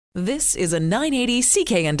This is a 980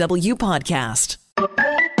 CKNW podcast.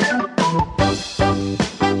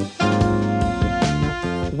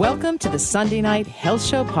 Welcome to the Sunday Night Health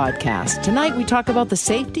Show podcast. Tonight we talk about the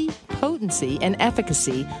safety, potency, and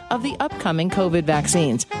efficacy of the upcoming COVID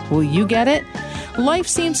vaccines. Will you get it? Life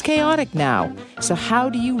seems chaotic now, so how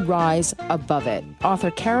do you rise above it?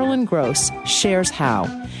 Author Carolyn Gross shares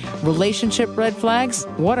how. Relationship red flags?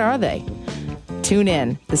 What are they? Tune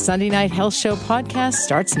in. The Sunday Night Health Show podcast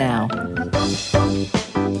starts now.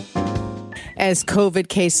 As COVID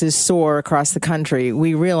cases soar across the country,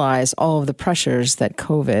 we realize all of the pressures that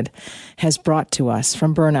COVID has brought to us,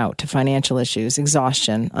 from burnout to financial issues,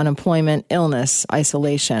 exhaustion, unemployment, illness,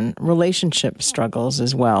 isolation, relationship struggles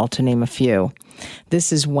as well, to name a few.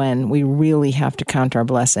 This is when we really have to count our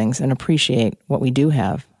blessings and appreciate what we do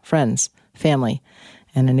have: friends, family,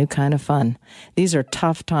 and a new kind of fun. These are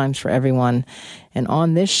tough times for everyone. And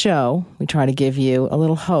on this show, we try to give you a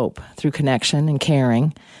little hope through connection and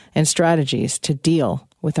caring and strategies to deal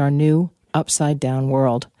with our new upside-down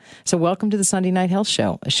world. So welcome to the Sunday Night Health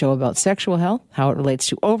Show, a show about sexual health, how it relates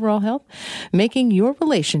to overall health, making your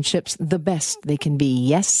relationships the best they can be,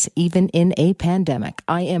 yes, even in a pandemic.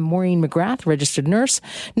 I am Maureen McGrath, registered nurse,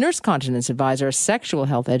 nurse continence advisor, sexual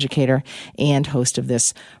health educator, and host of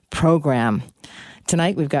this program.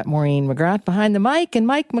 Tonight, we've got Maureen McGrath behind the mic and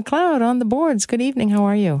Mike McLeod on the boards. Good evening. How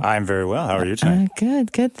are you? I'm very well. How are you tonight?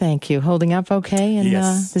 Good. Thank you. Holding up okay in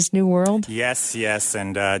this new world? Yes.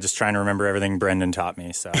 And just trying to remember everything Brendan taught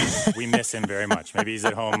me. So we miss him very much. Maybe he's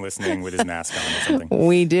at home listening with his mask on or something.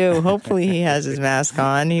 We do. Hopefully he has his mask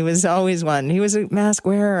on. He was always one. He was a mask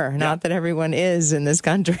wearer. Not that everyone is in this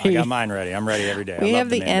country. I got mine ready. I'm ready every day. We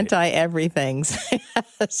have the anti-everythings.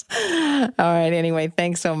 Yes. All right. Anyway,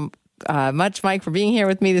 thanks so much, Mike, for being here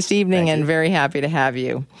with me this evening, and very happy to have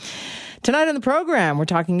you. Tonight on the program, we're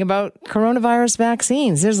talking about coronavirus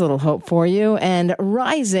vaccines. There's a little hope for you, and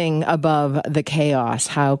rising above the chaos.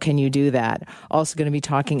 How can you do that? Also going to be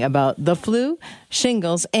talking about the flu,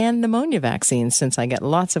 shingles, and pneumonia vaccines, since I get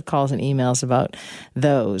lots of calls and emails about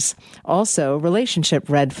those. Also, relationship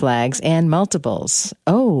red flags and multiples.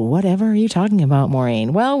 Oh, whatever are you talking about,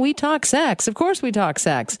 Maureen? Well, we talk sex. Of course we talk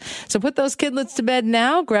sex. So put those kidlets to bed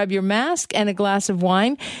now, grab your mask and a glass of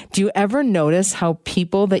wine. Do you ever notice how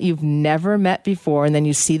people that you've never met before, and then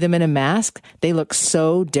you see them in a mask, they look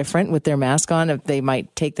so different with their mask on? If they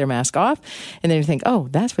might take their mask off, and then you think, oh,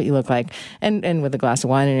 that's what you look like. And with a glass of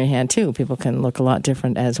wine in your hand too, people can look a lot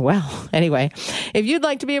different as well. Anyway, if you'd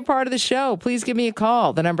like to be a part of the show, please give me a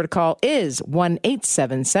call. The number to call is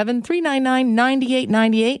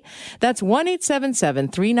 1-877-399-9898. That's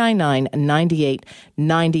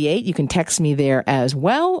 1-877-399-9898. You can text me there as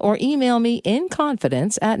well, or email me in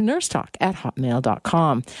confidence at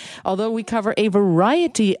nursetalk@hotmail.com. Although we cover a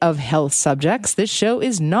variety of health subjects, this show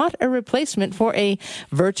is not a replacement for a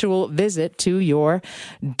virtual visit to your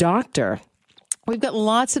doctor. We've got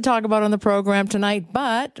lots to talk about on the program tonight,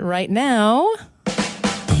 but right now...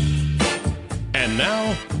 And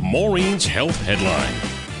now, Maureen's Health Headline.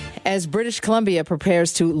 As British Columbia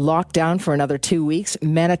prepares to lock down for another 2 weeks,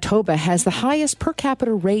 Manitoba has the highest per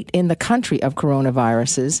capita rate in the country of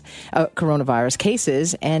coronavirus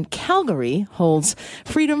cases, and Calgary holds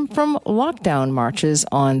freedom from lockdown marches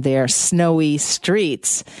on their snowy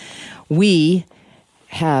streets. We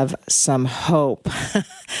have some hope.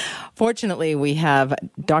 Fortunately, we have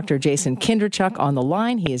Dr. Jason Kinderchuk on the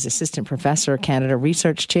line. He is Assistant Professor, Canada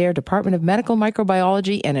Research Chair, Department of Medical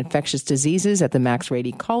Microbiology and Infectious Diseases at the Max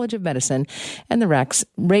Rady College of Medicine and the Max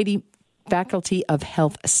Rady Faculty of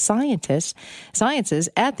Health Sciences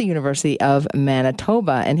at the University of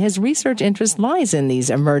Manitoba. And his research interest lies in these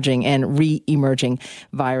emerging and re-emerging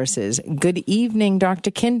viruses. Good evening, Dr.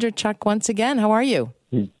 Kinderchuk, once again. How are you?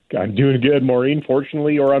 I'm doing good, Maureen.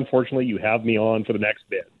 Fortunately or unfortunately, you have me on for the next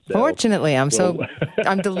bit. So, Fortunately, I'm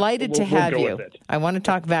delighted to have you. I want to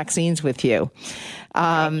talk vaccines with you.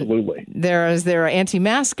 Absolutely. There are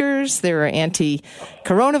anti-maskers, there are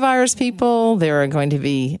anti-coronavirus people, there are going to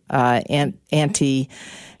be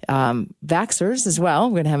anti-vaxxers as well.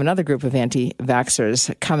 We're going to have another group of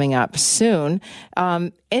anti-vaxxers coming up soon.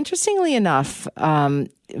 Interestingly enough,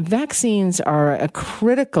 vaccines are a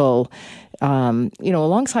critical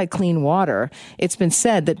alongside clean water. It's been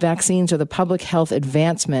said that vaccines are the public health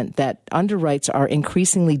advancement that underwrites our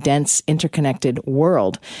increasingly dense, interconnected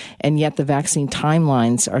world. And yet the vaccine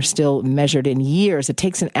timelines are still measured in years. It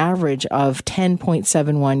takes an average of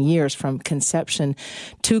 10.71 years from conception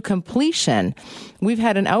to completion. We've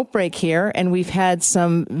had an outbreak here, and we've had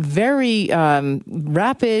some very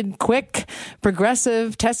rapid, quick,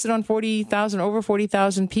 progressive, tested on over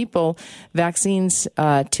 40,000 people, vaccines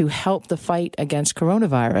to help the fight fight against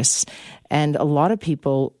coronavirus. And a lot of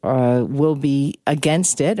people will be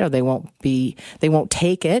against it, or they won't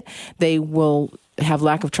take it. They will have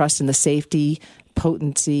lack of trust in the safety,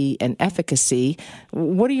 potency, and efficacy.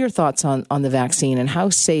 What are your thoughts on the vaccine, and how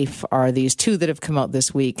safe are these two that have come out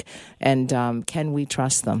this week, and can we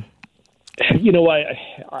trust them? You know,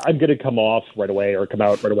 I'm going to come out right away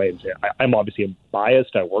and say I'm obviously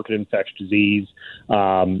biased. I work in infectious disease.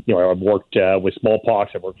 I've worked with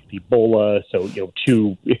smallpox. I've worked with Ebola. So,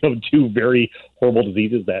 two very horrible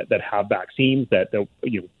diseases that have vaccines that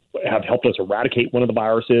have helped us eradicate one of the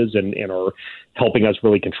viruses and are helping us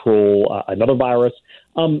really control another virus.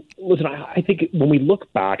 Listen, I think when we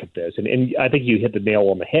look back at this, and I think you hit the nail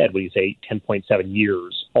on the head when you say 10.7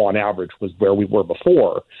 years on average was where we were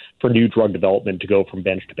before for new drug development to go from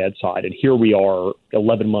bench to bedside. And here we are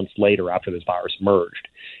 11 months later after this virus emerged.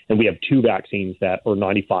 And we have two vaccines that are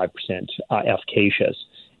 95% efficacious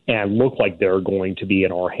and look like they're going to be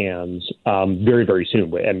in our hands very, very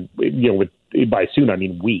soon. And, by soon, I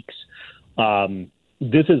mean weeks.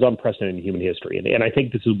 This is unprecedented in human history. And I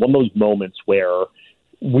think this is one of those moments where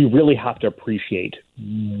we really have to appreciate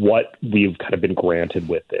what we've kind of been granted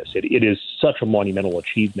with this. It is such a monumental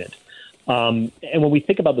achievement. And when we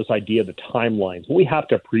think about this idea of the timelines, what we have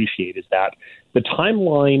to appreciate is that the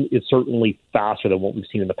timeline is certainly faster than what we've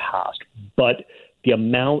seen in the past, but the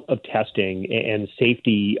amount of testing and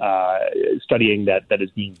safety studying that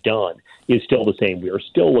is being done is still the same. We are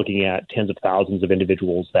still looking at tens of thousands of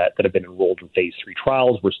individuals that have been enrolled in phase 3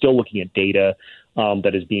 trials. We're still looking at data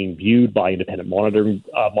that is being viewed by independent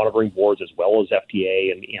monitoring boards as well as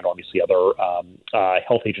FDA and obviously other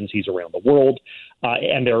health agencies around the world.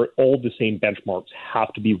 And they're all the same benchmarks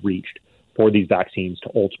have to be reached for these vaccines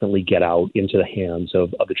to ultimately get out into the hands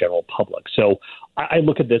of the general public. So I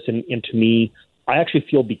look at this and to me, I actually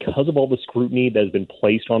feel because of all the scrutiny that has been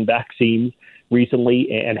placed on vaccines recently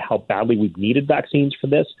and how badly we've needed vaccines for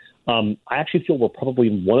this, I actually feel we're probably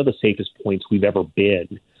in one of the safest points we've ever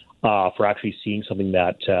been for actually seeing something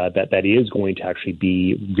that is going to actually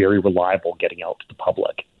be very reliable getting out to the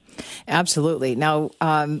public. Absolutely. Now,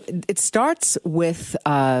 it starts with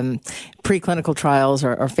preclinical trials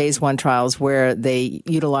or phase 1 trials where they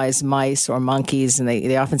utilize mice or monkeys, and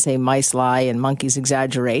they often say mice lie and monkeys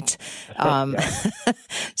exaggerate.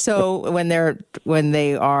 So when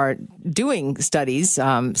they are doing studies,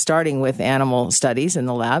 starting with animal studies in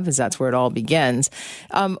the lab, as that's where it all begins,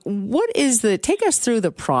 take us through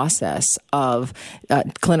the process of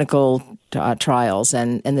clinical trials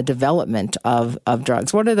and the development of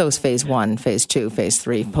drugs. What are those phase 1, phase 2, phase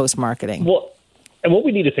 3, post-marketing? Well, and what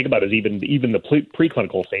we need to think about is even the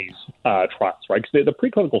preclinical phase trials, right? Because the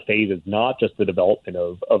preclinical phase is not just the development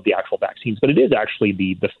of the actual vaccines, but it is actually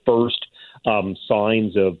the first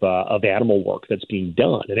signs of animal work that's being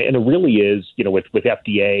done. And it really is, with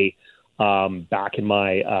FDA back in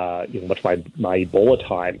my Ebola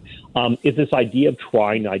time, is this idea of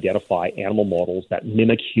trying to identify animal models that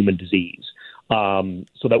mimic human disease,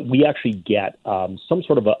 so that we actually get some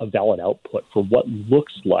sort of a valid output for what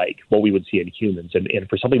looks like what we would see in humans, and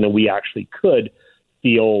for something that we actually could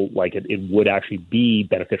feel like it would actually be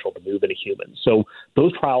beneficial to move into humans. So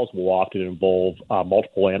those trials will often involve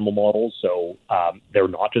multiple animal models. So they're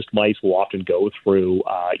not just mice. We'll often go through,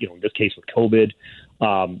 in this case with COVID,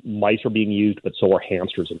 mice are being used, but so are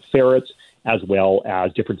hamsters and ferrets, as well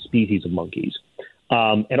as different species of monkeys.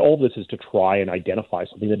 And all of this is to try and identify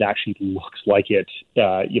something that actually looks like it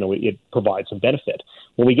provides some benefit.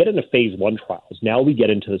 When we get into phase 1 trials, now we get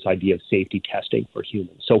into this idea of safety testing for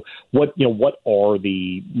humans. So what are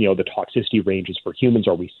the toxicity ranges for humans?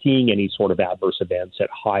 Are we seeing any sort of adverse events at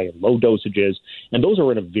high and low dosages? And those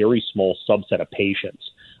are in a very small subset of patients.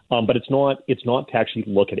 But it's not to actually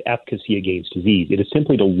look at efficacy against disease. It is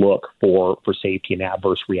simply to look for safety and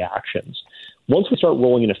adverse reactions. Once we start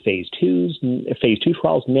rolling into phase 2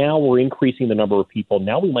 trials, now we're increasing the number of people.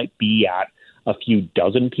 Now we might be at a few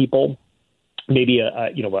dozen people, maybe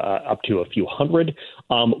up to a few hundred,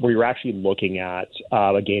 where you're actually looking at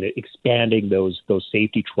again expanding those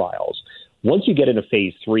safety trials. Once you get into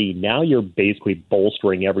phase 3, now you're basically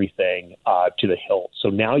bolstering everything to the hilt. So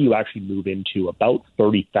now you actually move into about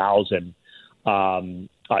 30,000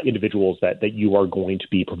 individuals that you are going to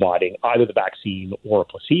be providing either the vaccine or a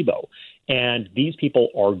placebo. And these people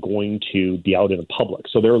are going to be out in the public.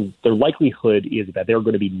 So their likelihood is that they're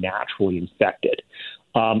going to be naturally infected.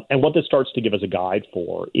 And what this starts to give us a guide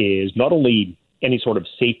for is not only any sort of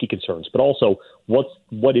safety concerns, but also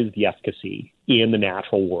what is the efficacy in the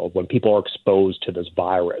natural world when people are exposed to this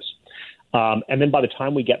virus. And then by the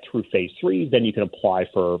time we get through phase 3, then you can apply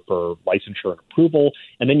for licensure and approval.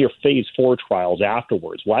 And then your phase 4 trials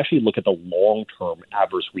afterwards will actually look at the long-term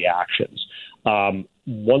adverse reactions.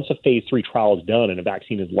 Once a phase 3 trial is done and a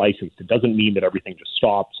vaccine is licensed, it doesn't mean that everything just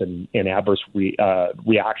stops and adverse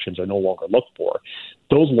reactions are no longer looked for.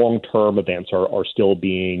 Those long-term events are still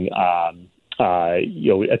being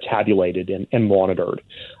tabulated and monitored.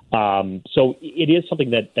 So it is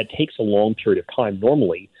something that takes a long period of time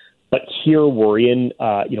normally. But here we're in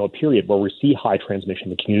a period where we see high transmission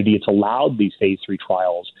in the community. It's allowed these phase 3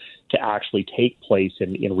 trials to actually take place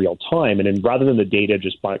in real time. And then rather than the data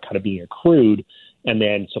just kind of being accrued and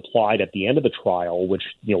then supplied at the end of the trial, which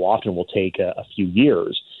often will take a few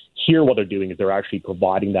years, here what they're doing is they're actually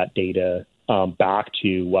providing that data back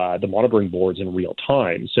to the monitoring boards in real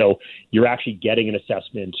time. So you're actually getting an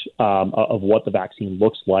assessment of what the vaccine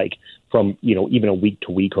looks like from, even a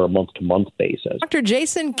week-to-week or a month-to-month basis. Dr.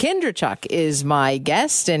 Jason Kindrachuk is my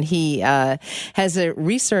guest, and he has a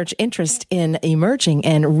research interest in emerging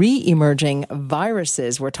and re-emerging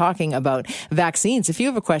viruses. We're talking about vaccines. If you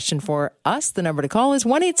have a question for us, the number to call is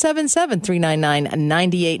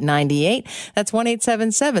 1-877-399-9898. That's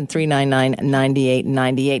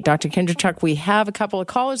 1-877-399-9898. Dr. Kindrachuk, we have a couple of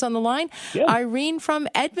callers on the line. Yeah. Irene from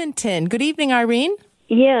Edmonton. Good evening, Irene.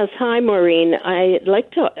 Yes. Hi, Maureen. I'd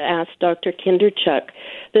like to ask Dr. Kindrachuk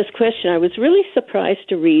this question. I was really surprised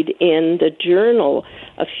to read in the Journal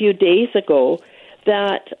a few days ago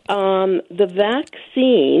that the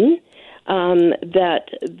vaccine that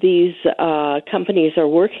these companies are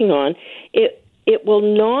working on, it will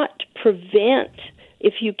not prevent,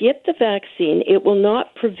 if you get the vaccine, it will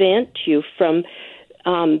not prevent you from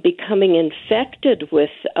becoming infected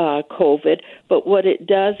with COVID, but what it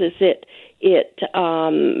does is it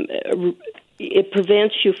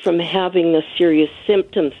prevents you from having the serious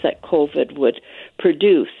symptoms that COVID would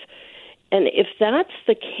produce. And if that's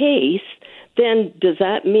the case, then does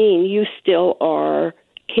that mean you still are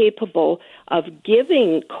capable of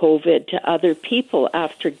giving COVID to other people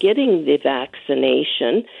after getting the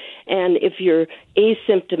vaccination? And if you're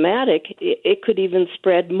asymptomatic, it could even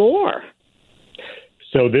spread more.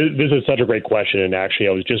 So this is such a great question, and actually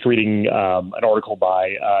I was just reading an article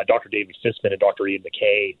by Dr. David Fistman and Dr. Ian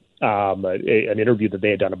McKay, an interview that they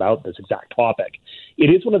had done about this exact topic. It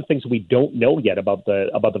is one of the things that we don't know yet about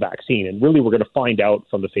the vaccine, and really we're going to find out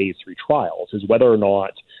from the phase 3 trials is whether or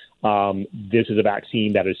not this is a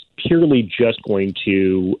vaccine that is purely just going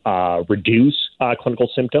to reduce clinical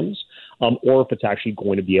symptoms, or if it's actually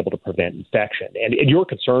going to be able to prevent infection. And your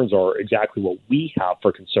concerns are exactly what we have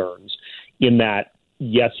for concerns in that,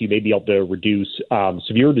 yes, you may be able to reduce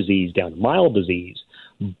severe disease down to mild disease,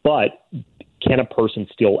 but can a person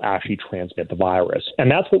still actually transmit the virus? And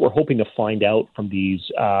that's what we're hoping to find out from this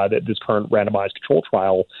current randomized control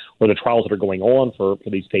trial, or the trials that are going on for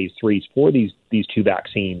these phase 3s for these two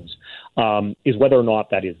vaccines, is whether or not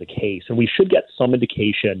that is the case. And we should get some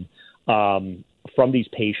indication from these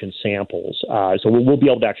patient samples. So we'll be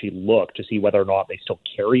able to actually look to see whether or not they still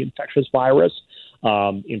carry infectious virus,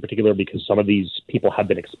 in particular because some of these people have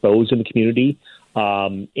been exposed in the community,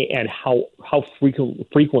 and how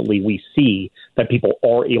frequently we see that people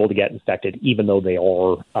are able to get infected even though they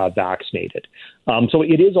are vaccinated. So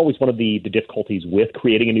it is always one of the difficulties with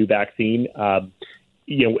creating a new vaccine.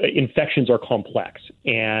 Infections are complex,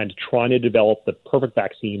 and trying to develop the perfect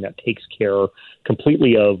vaccine that takes care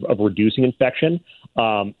completely of reducing infection,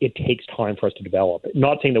 it takes time for us to develop.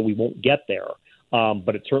 Not saying that we won't get there,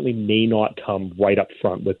 but it certainly may not come right up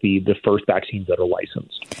front with the first vaccines that are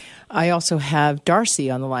licensed. I also have Darcy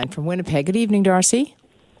on the line from Winnipeg. Good evening, Darcy.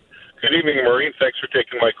 Good evening, Maureen. Thanks for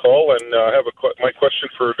taking my call. And I have my question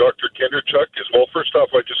for Dr. Kindrachuk is, well, first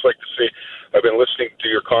off, I'd just like to say I've been listening to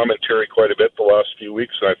your commentary quite a bit the last few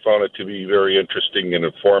weeks, and I found it to be very interesting and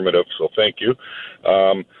informative, so thank you.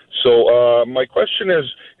 So my question is,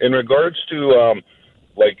 in regards to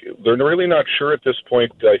they're really not sure at this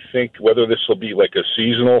point, I think, whether this will be like a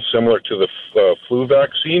seasonal, similar to the flu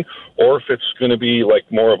vaccine, or if it's going to be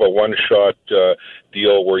like more of a one-shot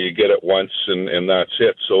deal where you get it once and that's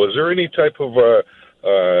it. So is there any type of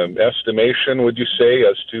estimation, would you say,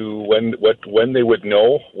 as to when they would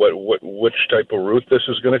know which type of route this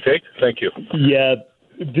is going to take? Thank you. Yeah.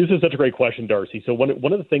 This is such a great question, Darcy. So one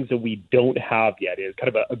of the things that we don't have yet is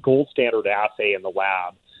kind of a gold standard assay in the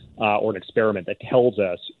lab, or an experiment that tells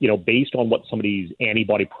us, based on what somebody's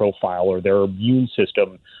antibody profile or their immune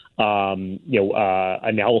system,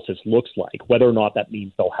 analysis looks like, whether or not that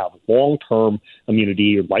means they'll have long-term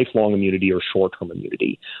immunity or lifelong immunity or short-term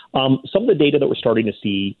immunity. Some of the data that we're starting to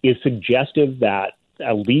see is suggestive that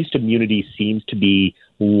at least immunity seems to be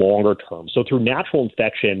longer term. So through natural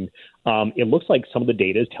infection, it looks like some of the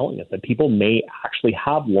data is telling us that people may actually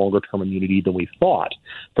have longer-term immunity than we thought.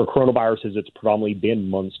 For coronaviruses, it's predominantly been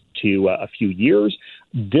months to a few years.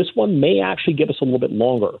 This one may actually give us a little bit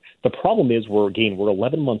longer. The problem is we're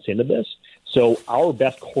 11 months into this, so our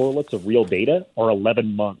best correlates of real data are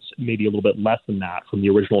 11 months, maybe a little bit less than that from the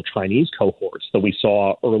original Chinese cohorts that we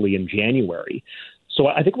saw early in January. So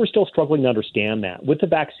I think we're still struggling to understand that. With the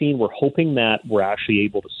vaccine, we're hoping that we're actually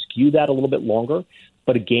able to skew that a little bit longer.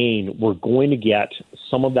 But again, we're going to get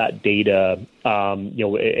some of that data,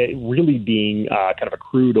 really being kind of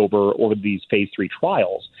accrued over these phase 3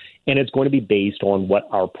 trials. And it's going to be based on what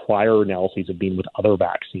our prior analyses have been with other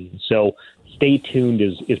vaccines. So stay tuned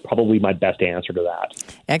is probably my best answer to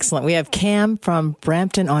that. Excellent. We have Cam from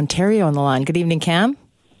Brampton, Ontario on the line. Good evening, Cam.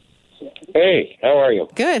 Hey, how are you?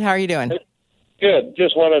 Good. How are you doing? Good.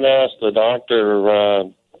 Just wanted to ask the doctor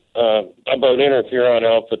about interferon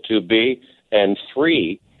alpha 2B and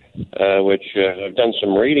 3, which I've done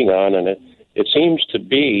some reading on, and it seems to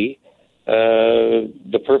be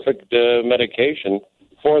the perfect medication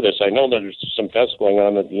for this. I know there's some tests going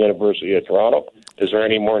on at the University of Toronto. Is there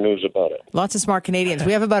any more news about it? Lots of smart Canadians.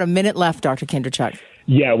 We have about a minute left, Dr. Kinderchuk.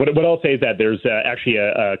 Yeah, what I'll say is that there's actually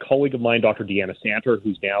a colleague of mine, Dr. Deanna Santer,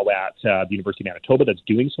 who's now at the University of Manitoba that's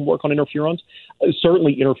doing some work on interferons.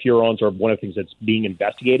 Certainly interferons are one of the things that's being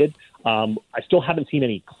investigated. I still haven't seen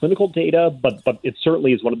any clinical data, but it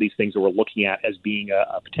certainly is one of these things that we're looking at as being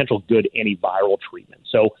a potential good antiviral treatment.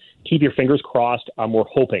 So keep your fingers crossed. We're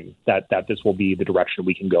hoping that this will be the direction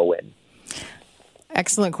we can go in.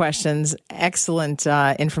 Excellent questions. Excellent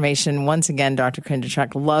information. Once again, Dr.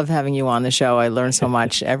 Kinderchuk, love having you on the show. I learn so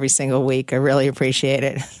much every single week. I really appreciate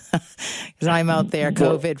it. Because I'm out there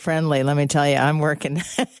COVID friendly. Let me tell you, I'm working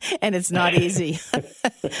and it's not easy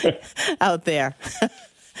out there.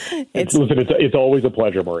 It's always a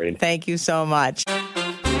pleasure, Maureen. Thank you so much.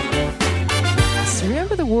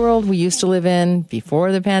 Remember the world we used to live in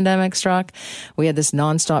before the pandemic struck? We had this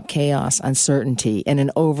nonstop chaos, uncertainty, and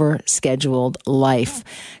an overscheduled life.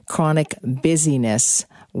 Chronic busyness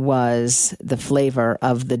was the flavor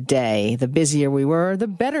of the day. The busier we were, the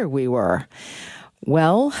better we were.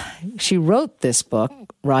 Well, she wrote this book,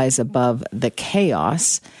 Rise Above the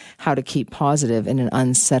Chaos, How to Keep Positive in an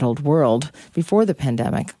Unsettled World, before the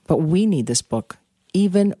pandemic. But we need this book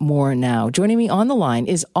even more now. Joining me on the line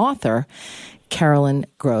is author Carolyn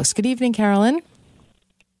Gross. Good evening, Carolyn.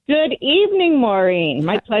 Good evening, Maureen.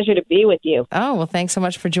 My pleasure to be with you. Oh, well, thanks so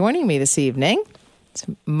much for joining me this evening. It's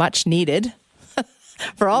much needed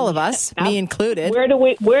for all of us, me included. Where do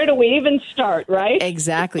we even start, right?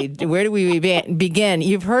 Exactly. Where do we begin?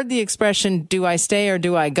 You've heard the expression, do I stay or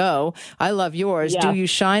do I go? I love yours. Yeah. Do you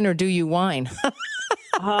shine or do you whine?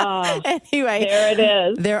 Anyway, there it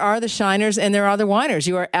is. There are the shiners and there are the whiners.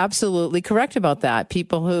 You are absolutely correct about that.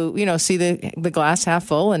 People who, see the glass half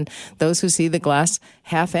full and those who see the glass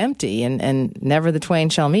half empty, and never the twain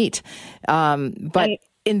shall meet. But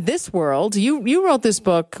in this world, you wrote this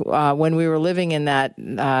book when we were living in that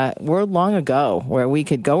world long ago, where we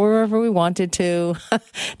could go wherever we wanted to,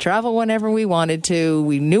 travel whenever we wanted to.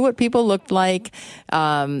 We knew what people looked like.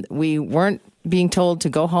 We weren't being told to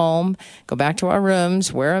go home, go back to our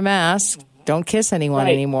rooms, wear a mask, don't kiss anyone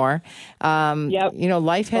anymore.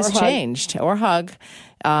 Life has changed. Or hug.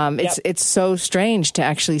 It's so strange to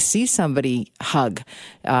actually see somebody hug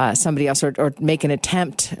somebody else or make an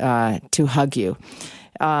attempt to hug you.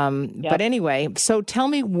 But anyway, so tell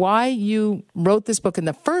me why you wrote this book in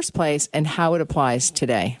the first place and how it applies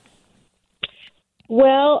today.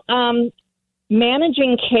 Well,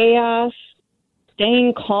 managing chaos,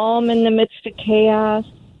 staying calm in the midst of chaos,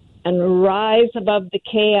 and rise above the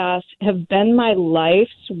chaos have been my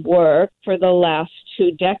life's work for the last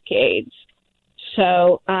 2 decades.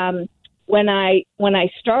 So when I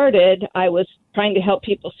started, I was trying to help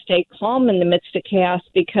people stay calm in the midst of chaos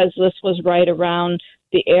because this was right around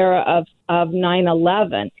the era of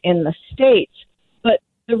 9/11 in the States. But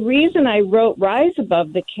the reason I wrote Rise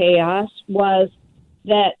Above the Chaos was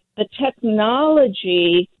that the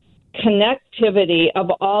technology connectivity of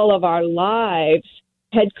all of our lives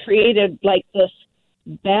had created like this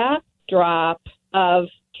backdrop of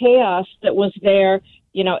chaos that was there,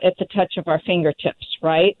 at the touch of our fingertips,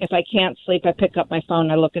 right? If I can't sleep, I pick up my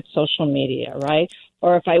phone, I look at social media, right?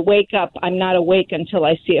 Or if I wake up, I'm not awake until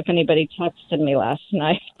I see if anybody texted me last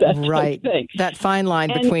night. That right. Thing. That fine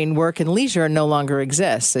line between work and leisure no longer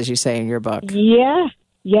exists, as you say in your book. Yeah.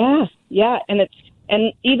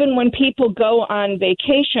 And even when people go on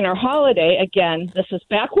vacation or holiday, again, this is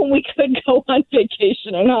back when we could go on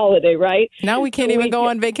vacation and holiday, right? Now we can't even go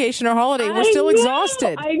on vacation or holiday. We're still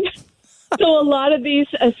exhausted. So a lot of these,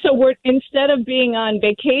 so we're, instead of being on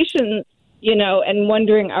vacation, you know, and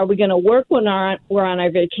wondering, are we going to work when we're on our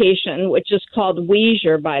vacation, which is called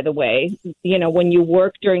leisure, by the way. You know, when you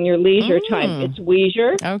work during your leisure time, it's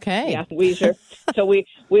leisure. Okay. Yeah, leisure. So we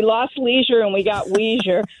lost leisure and we got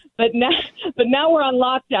leisure, but now we're on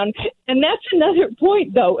lockdown. And that's another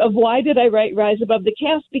point, though, of why did I write Rise Above the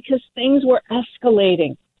Chaos? Because things were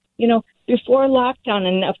escalating. You know, before lockdown,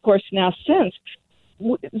 and of course now since,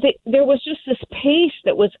 there was just this pace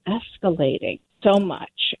that was escalating so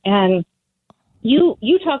much. And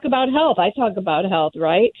you talk about health. I talk about health,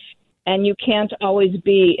 right? And you can't always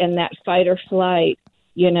be in that fight or flight,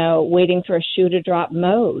 you know, waiting for a shoe to drop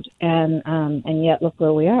mode. And yet look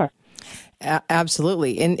where we are.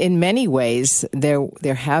 Absolutely. In many ways,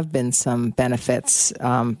 there have been some benefits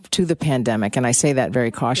to the pandemic. And I say that very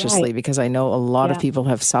cautiously because I know a lot of people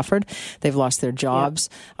have suffered. They've lost their jobs.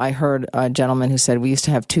 I heard a gentleman who said, we used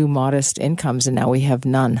to have 2 modest incomes and now we have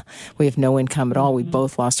none. We have no income at all. We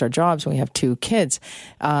both lost our jobs and we have 2 kids.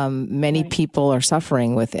 Many people are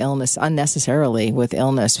suffering with illness, unnecessarily with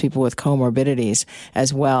illness. People with comorbidities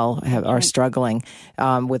as well are struggling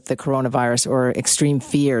with the coronavirus or extreme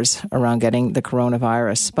fears around getting the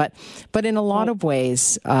coronavirus. But in a lot of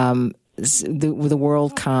ways, the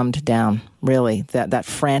world calmed down, really. That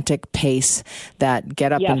frantic pace, that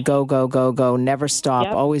get up and go, never stop,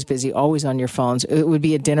 always busy, always on your phones. It would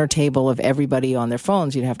be a dinner table of everybody on their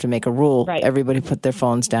phones. You'd have to make a rule. Right. Everybody put their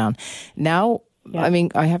phones down. Now, I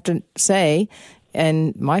mean, I have to say,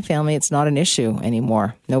 and my family, it's not an issue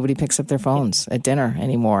anymore. Nobody picks up their phones at dinner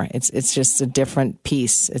anymore. It's just a different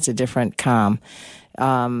peace. It's a different calm.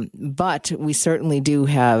 But we certainly do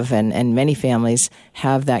have, and many families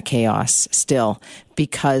have that chaos still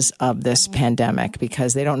because of this pandemic,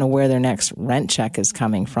 because they don't know where their next rent check is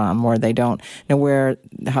coming from, or they don't know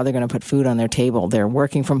how they're going to put food on their table. They're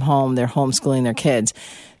working from home. They're homeschooling their kids.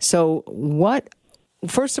 So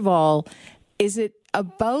first of all, is it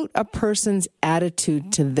about a person's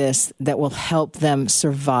attitude to this that will help them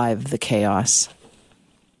survive the chaos?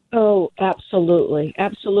 Oh, absolutely.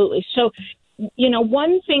 Absolutely. So, you know,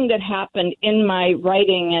 one thing that happened in my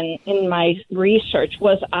writing and in my research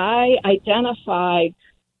was I identified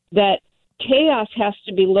that chaos has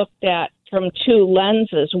to be looked at from 2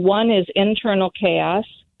 lenses. One is internal chaos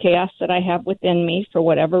that I have within me for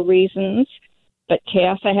whatever reasons, but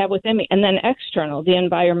chaos I have within me, and then external, the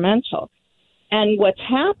environmental. And what's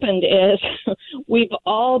happened is we've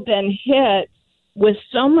all been hit with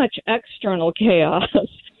so much external chaos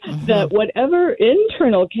that whatever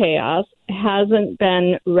internal chaos hasn't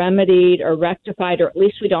been remedied or rectified, or at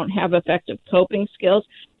least we don't have effective coping skills,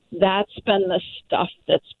 that's been the stuff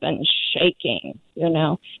that's been shaking, you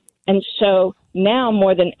know. And so now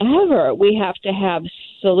more than ever, we have to have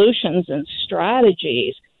solutions and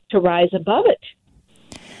strategies to rise above it.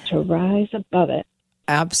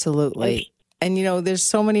 Absolutely. And, you know, there's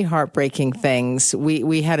so many heartbreaking things.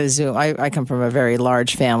 We had a Zoom. I come from a very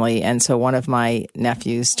large family. And so one of my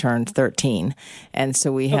nephews turned 13. And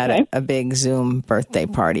so we had a big Zoom birthday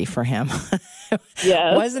party for him.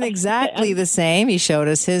 Yes. Wasn't exactly the same. He showed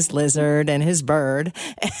us his lizard and his bird.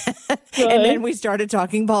 And then we started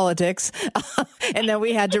talking politics. And then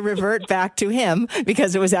we had to revert back to him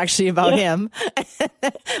because it was actually about him.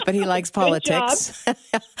 But he likes politics.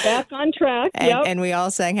 Back on track. And we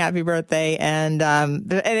all sang happy birthday. And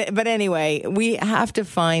but anyway, we have to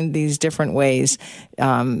find these different ways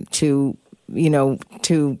to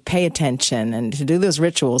pay attention and to do those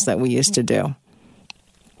rituals that we used to do.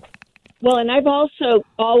 Well, and I've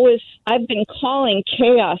been calling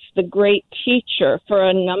chaos the great teacher for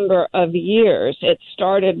a number of years. It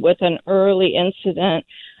started with an early incident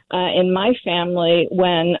in my family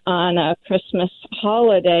when on a Christmas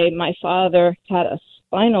holiday, my father had a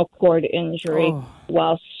spinal cord injury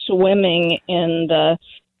while swimming in the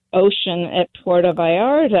ocean at Puerto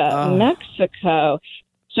Vallarta, Mexico.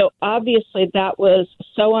 So obviously that was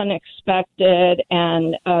so unexpected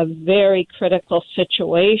and a very critical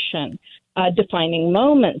situation, a defining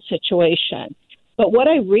moment situation. But what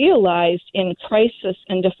I realized in crisis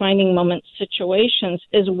and defining moment situations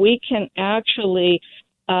is we can actually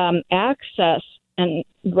access and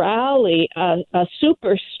rally a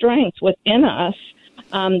super strength within us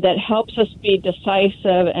that helps us be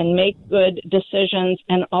decisive and make good decisions,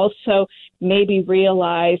 and also maybe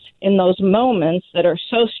realize in those moments that are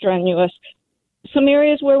so strenuous some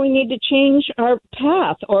areas where we need to change our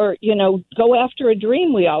path or, you know, go after a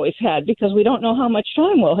dream we always had because we don't know how much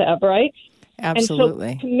time we'll have, right? Absolutely.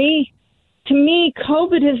 And so to me,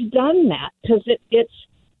 COVID has done that because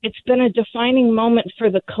it's been a defining moment for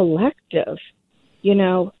the collective.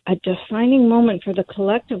 a defining moment for the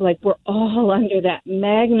collective. Like, we're all under that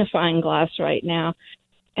magnifying glass right now.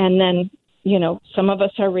 And then, some of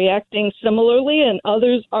us are reacting similarly and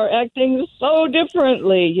others are acting so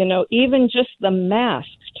differently. Even just the mask,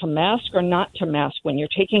 to mask or not to mask when you're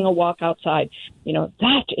taking a walk outside,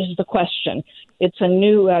 that is the question. It's a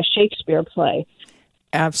new Shakespeare play.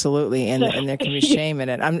 Absolutely. And there can be shame in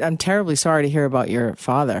it. I'm terribly sorry to hear about your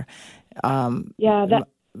father.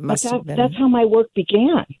 That's how my work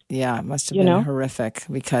began. Yeah, it must have been horrific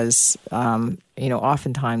because,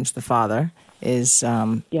 oftentimes the father is,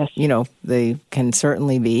 they can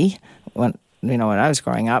certainly be, when I was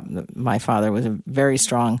growing up, my father was a very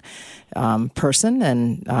strong person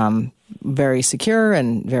and very secure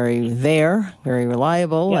and very very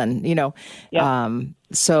reliable. And,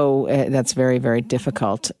 so that's very, very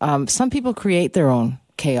difficult. Some people create their own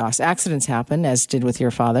chaos. Accidents happen, as did with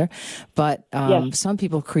your father, but some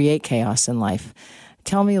people create chaos in life.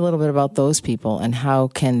 Tell me a little bit about those people and how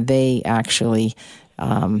can they actually,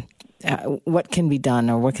 what can be done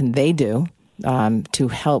or what can they do to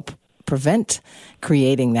help prevent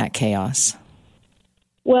creating that chaos?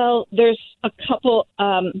 Well, there's a couple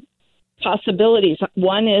possibilities.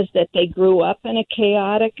 One is that they grew up in a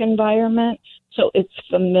chaotic environment, so it's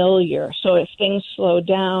familiar. So if things slow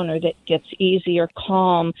down or that gets easy or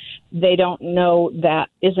calm, they don't know that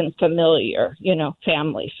isn't familiar,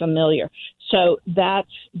 family familiar. So that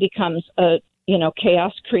becomes a,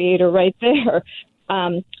 chaos creator right there.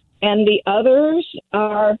 And the others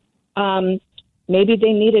are maybe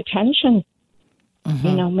they need attention.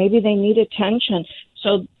 Maybe they need attention.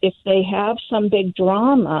 So if they have some big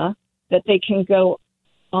drama that they can go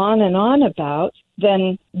on and on about,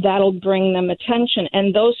 then that'll bring them attention.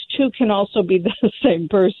 And those two can also be the same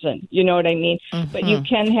person. You know what I mean? But you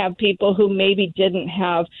can have people who maybe didn't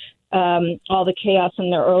have all the chaos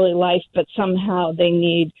in their early life, but somehow they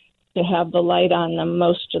need to have the light on them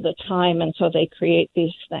most of the time. And so they create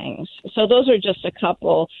these things. So those are just a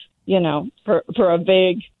couple, for a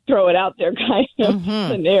vague, throw it out there kind of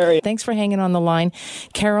scenario. Thanks for hanging on the line.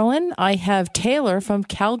 Carolyn, I have Taylor from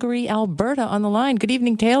Calgary, Alberta on the line. Good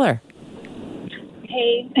evening, Taylor.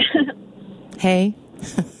 Hey. Hey.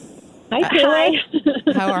 Hi, Taylor.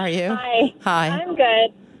 Hi. How are you? Hi. Hi. I'm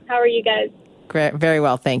good. How are you guys? Great. Very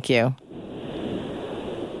well, thank you.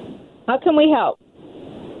 How can we help?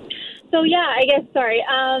 So,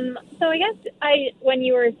 when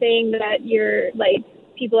you were saying that you're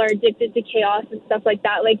people are addicted to chaos and stuff like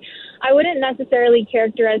that, I wouldn't necessarily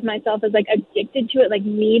characterize myself as addicted to it,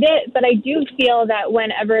 need it, but I do feel that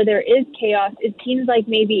whenever there is chaos, it seems like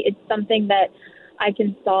maybe it's something that I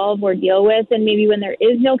can solve or deal with, and maybe when there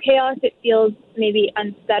is no chaos, it feels maybe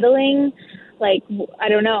unsettling. I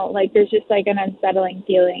don't know, there's just an unsettling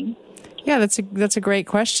feeling. Yeah, that's a great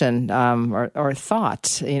question or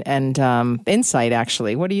thought and insight,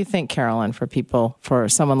 actually. What do you think, Carolyn, for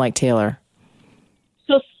someone like Taylor?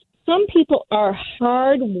 So some people are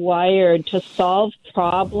hardwired to solve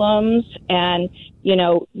problems and,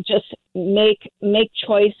 just make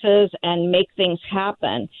choices and make things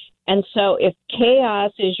happen. And so if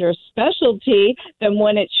chaos is your specialty, then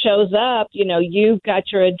when it shows up, you've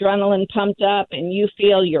got your adrenaline pumped up and you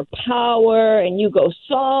feel your power and you go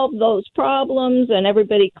solve those problems and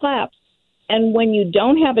everybody claps. And when you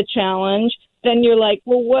don't have a challenge, then you're like,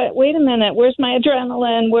 well, wait a minute, where's my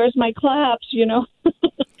adrenaline? Where's my claps?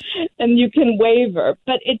 And you can waver.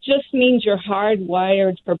 But it just means you're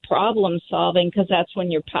hardwired for problem solving because that's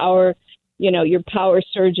when your power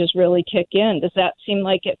surges really kick in. Does that seem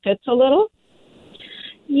like it fits a little?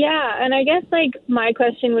 Yeah, and I guess my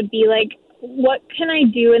question would be what can I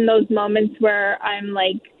do in those moments where I'm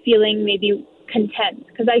feeling maybe content?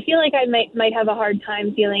 Because I feel like I might have a hard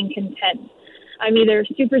time feeling content. I'm either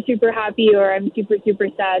super, super happy or I'm super, super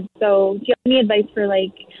sad. So do you have any advice for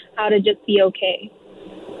how to just be okay?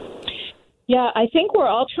 Yeah, I think we're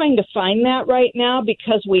all trying to find that right now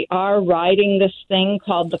because we are riding this thing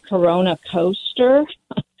called the Corona coaster.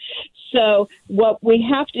 So what we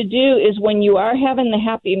have to do is when you are having the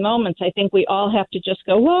happy moments, I think we all have to just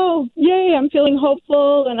go, whoa, yay, I'm feeling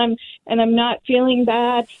hopeful and I'm not feeling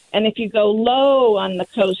bad. And if you go low on the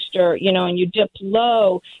coaster, and you dip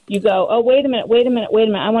low, you go, oh, wait a minute.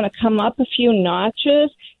 I want to come up a few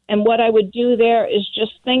notches. And what I would do there is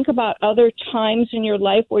just think about other times in your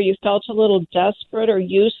life where you felt a little desperate or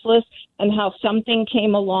useless and how something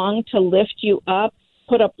came along to lift you up.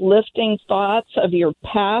 Put uplifting thoughts of your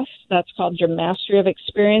past, that's called your mastery of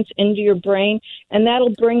experience, into your brain, and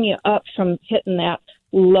that'll bring you up from hitting that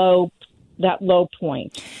low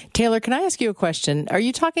point. Taylor, can I ask you a question? Are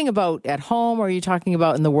you talking about at home or are you talking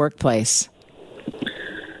about in the workplace?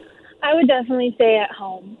 I would definitely say at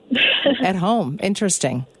home. At home.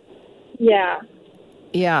 Interesting. Yeah.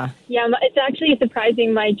 Yeah. Yeah, it's actually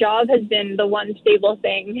surprising. My job has been the one stable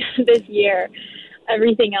thing this year.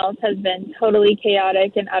 Everything else has been totally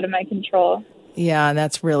chaotic and out of my control. Yeah, and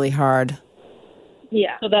that's really hard.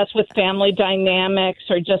 Yeah. So that's with family dynamics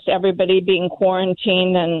or just everybody being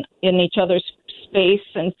quarantined and in each other's space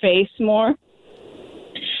and face more?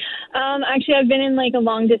 Actually, I've been in like a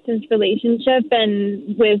long distance relationship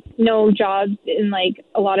and with no jobs in like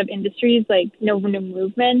a lot of industries, like no new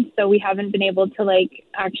movement. So we haven't been able to like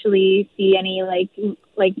actually see any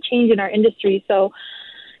like change in our industry. So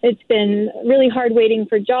it's been really hard waiting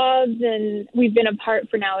for jobs, and we've been apart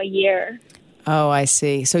for now a year. Oh, I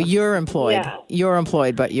see. So you're employed. Yeah. You're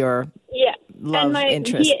employed, but you're love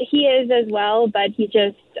interest. He is as well, but he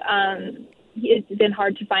just it's been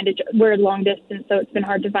hard to find a job. We're long distance, so it's been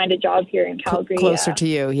hard to find a job here in Calgary. Closer to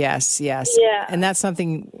you, yes. Yeah. And that's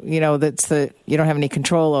something, you don't have any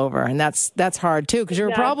control over, and that's hard too because you're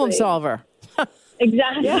a problem solver.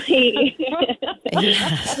 Exactly.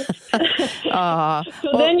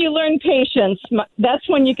 So then you learn patience. That's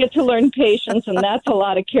when you get to learn patience, and that's a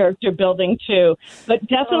lot of character building too. But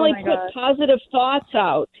definitely put positive thoughts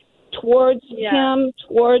out towards him,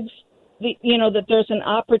 towards that there's an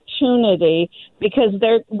opportunity, because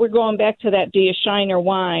we're going back to that, do you shine or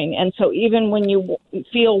whine? And so even when you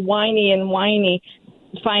feel whiny,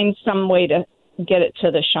 find some way to get it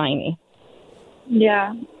to the shiny.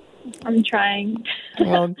 Yeah, I'm trying.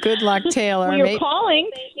 Well, good luck, Taylor. Well, you're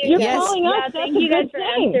calling. You're calling us. Yeah, thank you guys for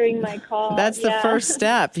answering my call. That's the first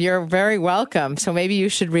step. You're very welcome. So maybe you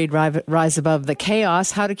should read Rise Above the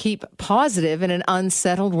Chaos, How to Keep Positive in an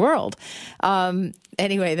Unsettled World.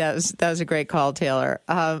 Anyway, that was a great call, Taylor.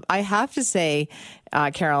 I have to say,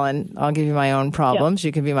 Carolyn, I'll give you my own problems. Yep.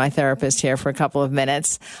 You can be my therapist here for a couple of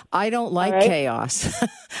minutes. I don't like chaos.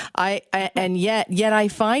 And yet I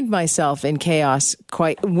find myself in chaos,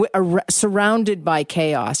 surrounded by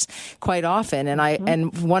chaos quite often. And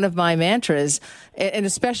and one of my mantras, and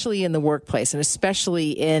especially in the workplace, and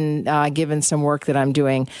especially in given some work that I'm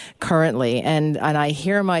doing currently, and I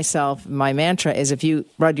hear myself, my mantra is, if you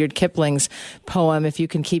Rudyard Kipling's poem, if you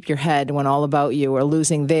can keep your head when all about you are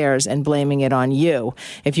losing theirs and blaming it on you.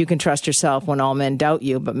 If you can trust yourself when all men doubt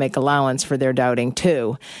you, but make allowance for their doubting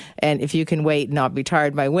too. And if you can wait and not be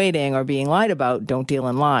tired by waiting or being lied about, don't deal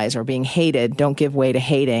in lies. Or being hated, don't give way to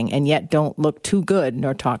hating. And yet don't look too good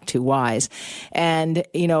nor talk too wise. And,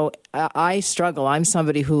 I struggle. I'm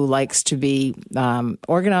somebody who likes to be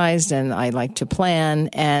organized, and I like to plan.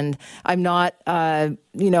 And I'm not,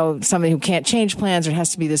 somebody who can't change plans or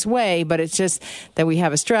has to be this way, but it's just that we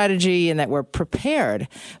have a strategy and that we're prepared.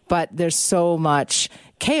 But there's so much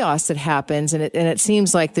chaos that happens, and it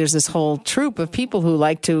seems like there's this whole troop of people who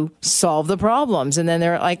like to solve the problems, and then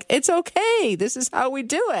they're like, it's okay, this is how we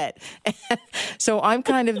do it. So I'm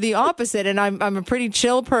kind of the opposite, and I'm a pretty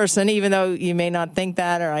chill person, even though you may not think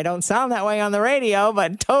that, or I don't sound that way on the radio,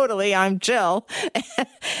 but totally I'm chill.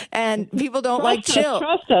 And people don't like chill.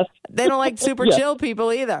 Trust us. They don't like super chill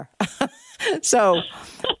people either. So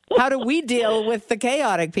how do we deal with the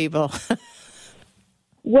chaotic people?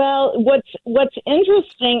 Well, what's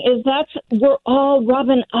interesting is that we're all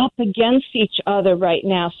rubbing up against each other right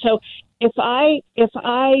now. So if I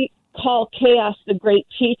call chaos the great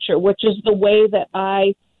teacher, which is the way that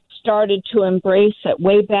I started to embrace it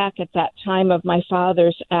way back at that time of my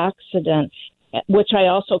father's accident, which I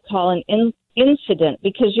also call an incident,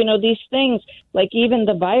 because, these things, like even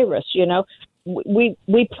the virus,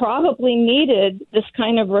 we probably needed this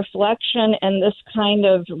kind of reflection and this kind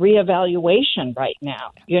of reevaluation right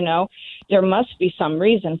now. There must be some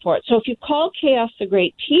reason for it. So if you call chaos the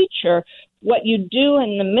great teacher, what you do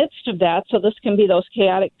in the midst of that, so this can be those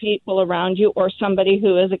chaotic people around you or somebody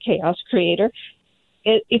who is a chaos creator,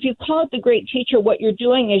 if you call it the great teacher, what you're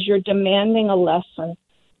doing is you're demanding a lesson.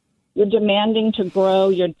 You're demanding to grow.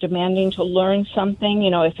 You're demanding to learn something.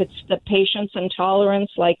 If it's the patience and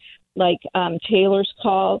tolerance, like Taylor's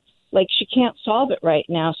call, like she can't solve it right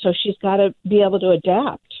now, so she's got to be able to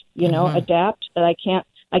adapt. Adapt. That I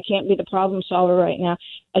can't be the problem solver right now.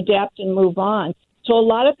 Adapt and move on. So a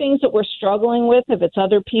lot of things that we're struggling with, if it's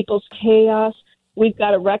other people's chaos, we've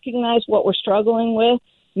got to recognize what we're struggling with,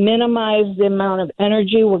 minimize the amount of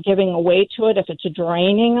energy we're giving away to it if it's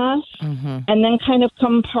draining us, and then kind of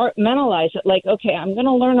compartmentalize it. Like, okay, I'm going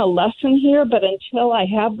to learn a lesson here, but until I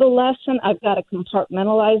have the lesson, I've got to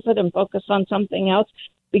compartmentalize it and focus on something else,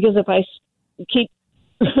 because if I keep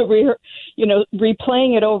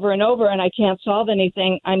replaying it over and over and I can't solve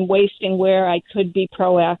anything, I'm wasting where I could be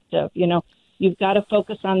proactive. You've got to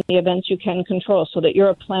focus on the events you can control. So that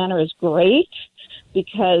you're a planner is great,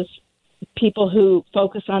 because people who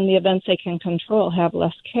focus on the events they can control have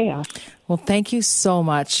less chaos. Well, thank you so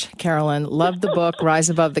much, Carolyn. Love the book, Rise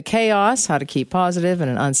Above the Chaos, How to Keep Positive in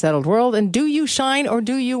an Unsettled World. And do you shine or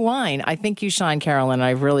do you whine? I think you shine, Carolyn.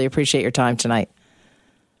 I really appreciate your time tonight.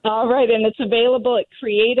 All right, and it's available at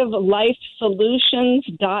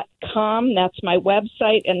creativelifesolutions.com. That's my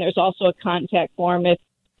website, and there's also a contact form if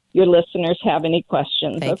your listeners have any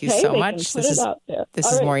questions. Thank you so much. This is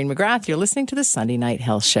Maureen McGrath. You're listening to the Sunday Night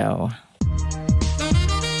Health Show.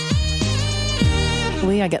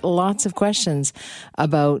 I get lots of questions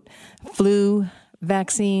about flu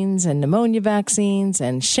vaccines and pneumonia vaccines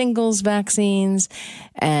and shingles vaccines.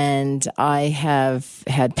 And I have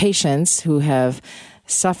had patients who have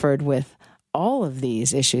suffered with all of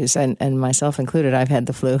these issues, and myself included. I've had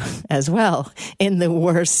the flu as well in the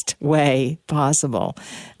worst way possible.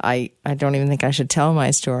 I don't even think I should tell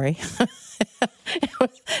my story.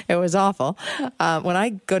 It was awful. When I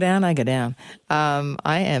go down, I go down.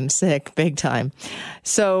 I am sick big time.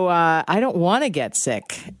 So I don't want to get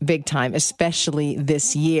sick big time, especially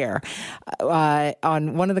this year.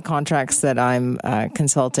 On one of the contracts that I'm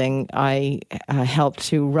consulting, I helped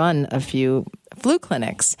to run a few flu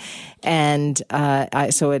clinics. And I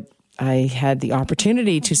had the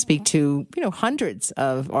opportunity to speak to,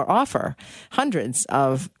 offer hundreds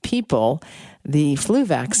of people the flu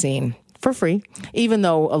vaccine for free, even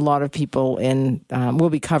though a lot of people will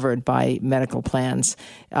be covered by medical plans.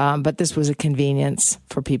 But this was a convenience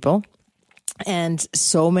for people. And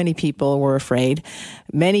so many people were afraid.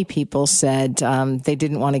 Many people said they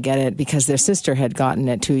didn't want to get it because their sister had gotten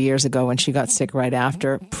it 2 years ago and she got sick right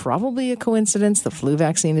after. Probably a coincidence. The flu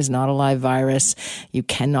vaccine is not a live virus. You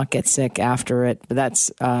cannot get sick after it.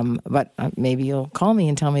 But maybe you'll call me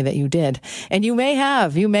and tell me that you did. And you may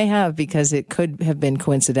have, because it could have been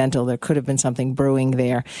coincidental. There could have been something brewing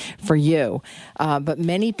there for you. But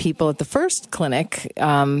many people at the first clinic,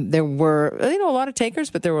 there were, a lot of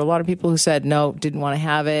takers, but there were a lot of people who said, no, didn't want to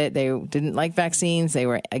have it. They didn't like vaccines. They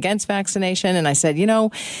were against vaccination. And I said,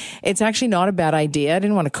 it's actually not a bad idea. I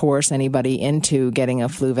didn't want to coerce anybody into getting a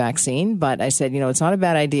flu vaccine. But I said, it's not a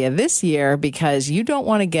bad idea this year because you don't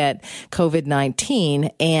want to get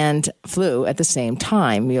COVID-19 and flu at the same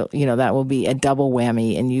time. That will be a double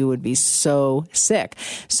whammy and you would be so sick.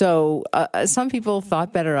 So some people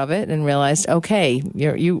thought better of it and realized, okay,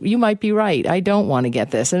 you might be right. I don't want to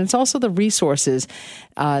get this. And it's also the resources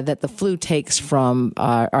that the flu takes from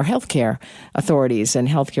our healthcare authorities and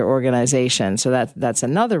healthcare organizations. So that's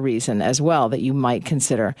another reason as well that you might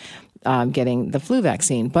consider getting the flu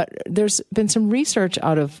vaccine. But there's been some research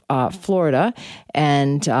out of Florida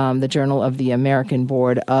and the Journal of the American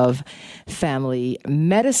Board of Family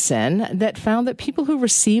Medicine that found that people who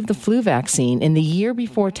received the flu vaccine in the year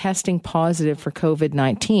before testing positive for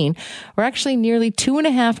COVID-19 were actually nearly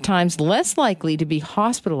 2.5 times less likely to be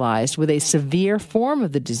hospitalized with a severe form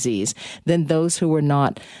of the disease than those who were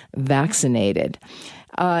not vaccinated.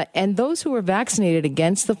 And those who were vaccinated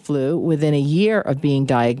against the flu within a year of being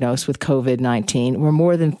diagnosed with COVID-19 were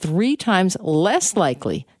more than 3 times less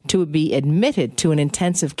likely to be admitted to an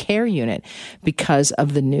intensive care unit because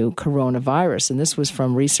of the new coronavirus. And this was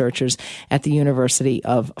from researchers at the University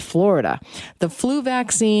of Florida. The flu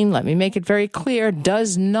vaccine, let me make it very clear,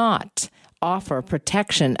 does not offer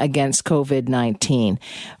protection against COVID-19.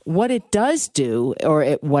 What it does do,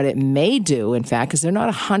 what it may do, in fact, because they're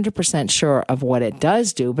not 100% sure of what it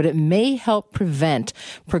does do, but it may help prevent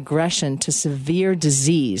progression to severe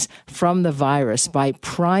disease from the virus by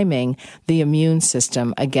priming the immune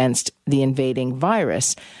system against the invading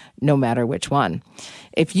virus, no matter which one.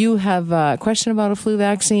 If you have a question about a flu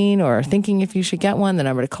vaccine or thinking if you should get one, the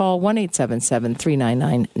number to call,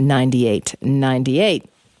 1-877-399-9898.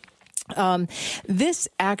 This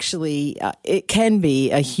actually, it can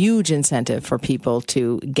be a huge incentive for people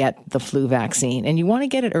to get the flu vaccine. And you want to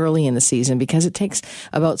get it early in the season because it takes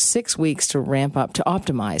about 6 weeks to ramp up to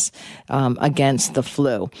optimize against the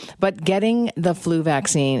flu. But getting the flu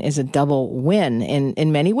vaccine is a double win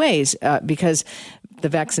in many ways because the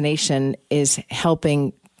vaccination is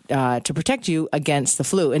helping to protect you against the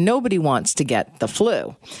flu. And nobody wants to get the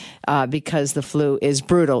flu because the flu is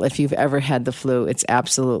brutal. If you've ever had the flu, it's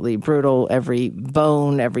absolutely brutal. Every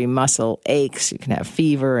bone, every muscle aches. You can have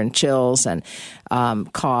fever and chills and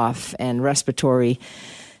cough and respiratory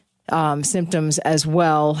symptoms as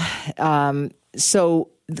well. So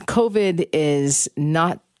COVID is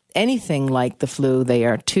not anything like the flu. They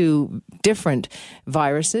are 2 different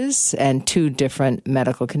viruses and 2 different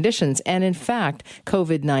medical conditions. And in fact,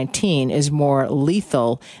 COVID-19 is more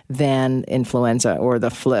lethal than influenza or the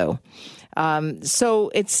flu.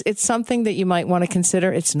 So it's something that you might want to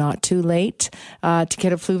consider. It's not too late to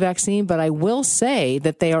get a flu vaccine, but I will say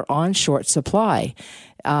that they are on short supply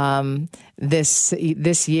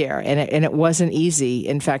this year, and it wasn't easy.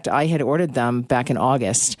 In fact, I had ordered them back in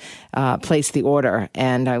August, placed the order,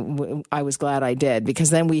 and I was glad I did,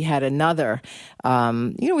 because then we had another.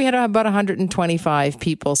 We had about 125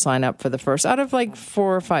 people sign up for the first out of like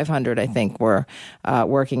 400 or 500, I think, were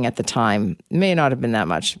working at the time. May not have been that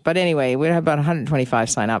much, but anyway, we had about 125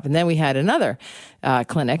 sign up, and then we had another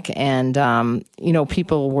clinic, and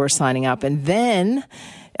people were signing up, and then.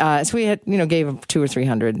 So we had, gave 200 or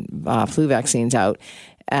 300 flu vaccines out.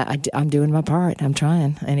 I'm doing my part. I'm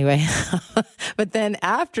trying anyway. But then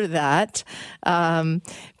after that,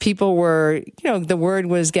 people were, the word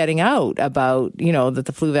was getting out about, that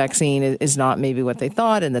the flu vaccine is not maybe what they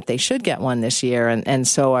thought, and that they should get one this year. And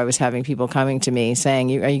so I was having people coming to me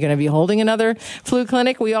saying, are you going to be holding another flu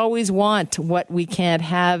clinic? We always want what we can't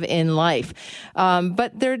have in life.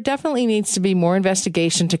 But there definitely needs to be more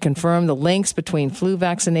investigation to confirm the links between flu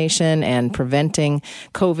vaccination and preventing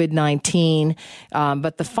COVID-19.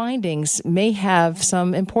 But the findings may have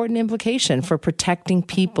some important implication for protecting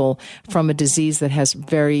people from a disease that has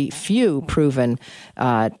very few proven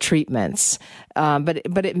treatments.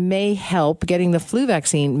 But it may help. Getting the flu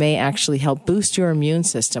vaccine may actually help boost your immune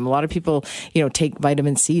system. A lot of people, take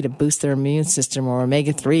vitamin C to boost their immune system, or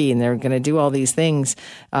omega-3, and they're going to do all these things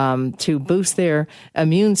to boost their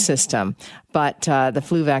immune system. But the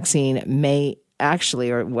flu vaccine may actually,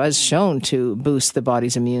 or was shown to boost the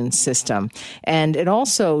body's immune system. And it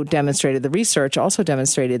also demonstrated, the research also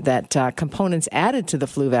demonstrated that components added to the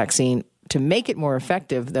flu vaccine to make it more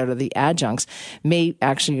effective, that are the adjuncts, may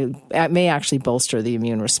actually bolster the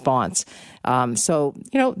immune response. So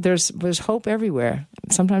there's hope everywhere.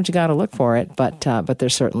 Sometimes you got to look for it, but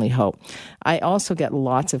there's certainly hope. I also get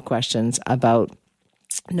lots of questions about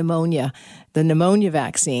pneumonia, the pneumonia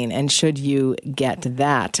vaccine, and should you get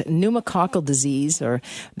that? Pneumococcal disease, or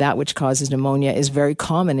that which causes pneumonia, is very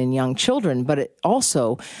common in young children, but it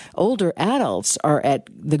also older adults are at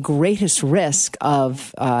the greatest risk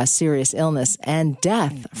of serious illness and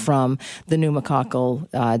death from the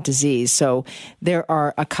pneumococcal disease. So there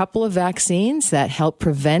are a couple of vaccines that help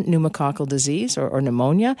prevent pneumococcal disease or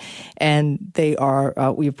pneumonia, and they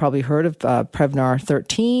are, we've probably heard of Prevnar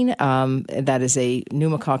 13. That is a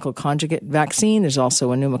pneumococcal conjugate vaccine. There's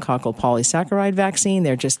also a pneumococcal polysaccharide vaccine.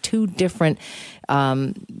 They're just two different,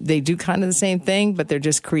 they do kind of the same thing, but they're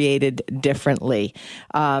just created differently.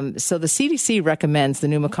 So the CDC recommends the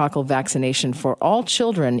pneumococcal vaccination for all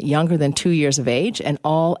children younger than 2 years of age and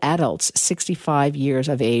all adults 65 years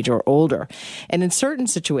of age or older. And in certain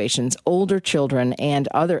situations, older children and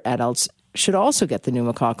other adults should also get the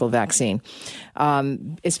pneumococcal vaccine,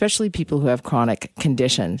 especially people who have chronic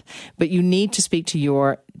conditions. But you need to speak to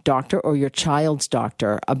your doctor or your child's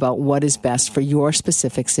doctor about what is best for your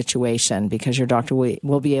specific situation, because your doctor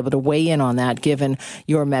will be able to weigh in on that given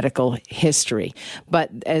your medical history. But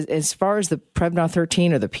as far as the Prevnar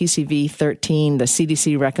 13 or the PCV 13, the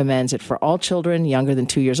CDC recommends it for all children younger than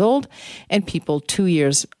 2 years old and people 2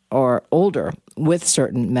 years or older with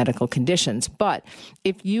certain medical conditions. But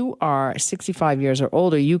if you are 65 years or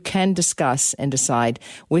older, you can discuss and decide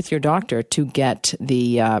with your doctor to get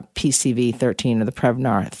the PCV 13 or the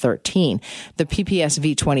Prevnar 13. The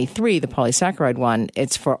PPSV 23, the polysaccharide one,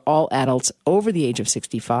 it's for all adults over the age of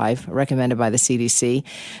 65, recommended by the CDC,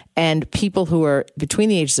 and people who are between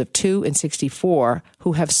the ages of 2 and 64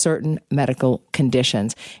 who have certain medical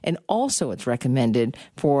conditions. And also it's recommended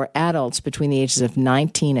for adults between the ages of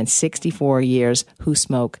 19 and 64 years who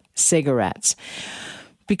smoke cigarettes.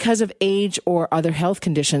 Because of age or other health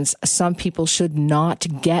conditions, some people should not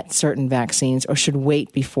get certain vaccines or should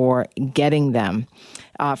wait before getting them.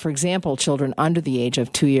 For example, children under the age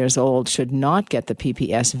of 2 years old should not get the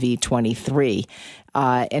PPSV 23.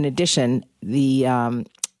 In addition,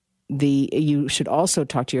 you should also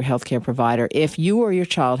talk to your healthcare provider if you or your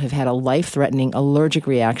child have had a life-threatening allergic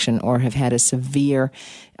reaction or have had a severe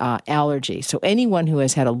allergy. So anyone who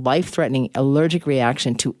has had a life-threatening allergic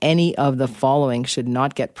reaction to any of the following should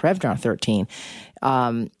not get Prevnar 13.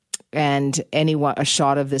 And a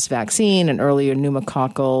shot of this vaccine, an earlier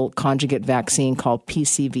pneumococcal conjugate vaccine called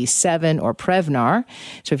PCV7 or Prevnar.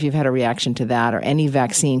 So if you've had a reaction to that, or any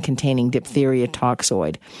vaccine containing diphtheria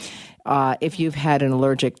toxoid. If you've had an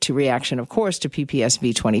allergic reaction, of course, to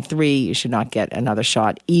PPSV 23, you should not get another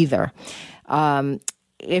shot either.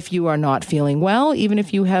 If you are not feeling well, even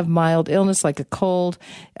if you have mild illness like a cold,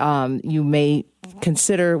 you may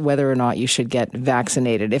consider whether or not you should get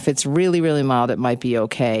vaccinated. If it's really, really mild, it might be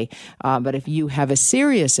okay. But if you have a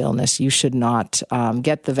serious illness, you should not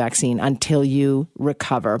get the vaccine until you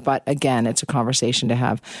recover. But again, it's a conversation to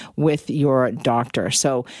have with your doctor.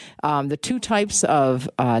 So the two types of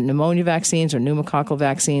pneumonia vaccines or pneumococcal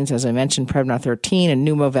vaccines, as I mentioned, Prevnar 13 and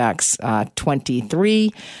Pneumovax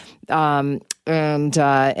 23.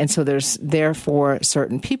 And so there's there for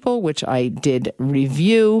certain people, which I did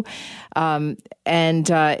review.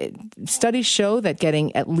 Studies show that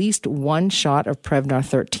getting at least one shot of Prevnar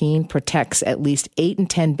 13 protects at least 8 in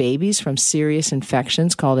 10 babies from serious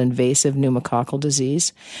infections called invasive pneumococcal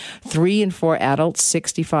disease, 3 in 4 adults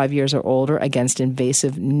 65 years or older against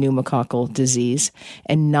invasive pneumococcal disease,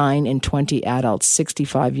 and 9 in 20 adults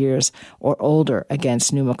 65 years or older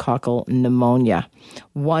against pneumococcal pneumonia.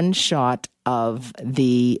 One shot of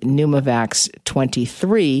the Pneumovax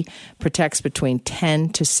 23 protects between 10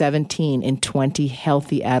 to 17 in 20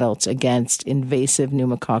 healthy adults against invasive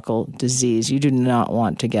pneumococcal disease. You do not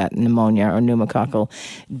want to get pneumonia or pneumococcal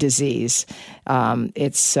disease.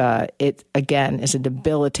 It again is a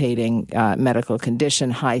debilitating medical condition: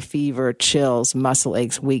 high fever, chills, muscle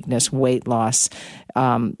aches, weakness, weight loss,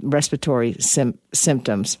 respiratory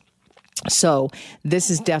symptoms. So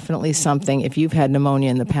this is definitely something, if you've had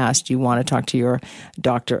pneumonia in the past, you want to talk to your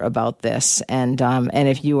doctor about this. And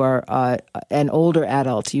if you are an older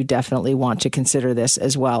adult, you definitely want to consider this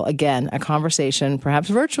as well. Again, a conversation, perhaps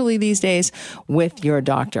virtually these days, with your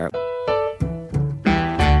doctor.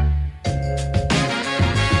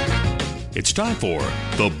 It's time for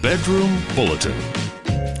the Bedroom Bulletin.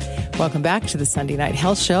 Welcome back to the Sunday Night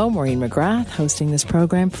Health Show. Maureen McGrath hosting this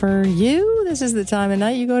program for you. This is the time of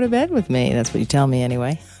night you go to bed with me. That's what you tell me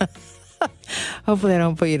anyway. Hopefully I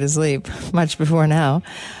don't put you to sleep much before now.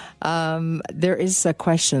 There is a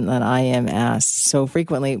question that I am asked so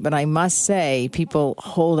frequently, but I must say people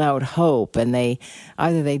hold out hope, and they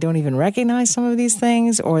don't even recognize some of these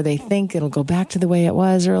things, or they think it'll go back to the way it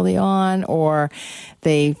was early on, or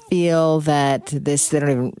they feel that they don't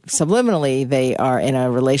even subliminally, they are in a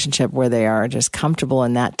relationship where they are just comfortable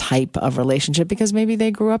in that type of relationship because maybe they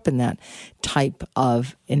grew up in that type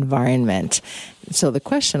of environment. So the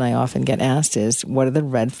question I often get asked is, what are the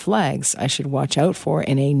red flags I should watch out for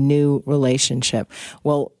in a new relationship?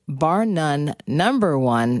 Well, bar none, number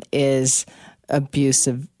one is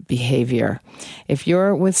abusive behavior. If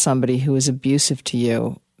you're with somebody who is abusive to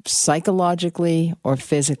you, psychologically or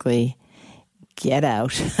physically, get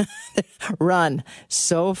out. Run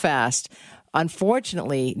so fast.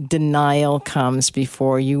 Unfortunately, denial comes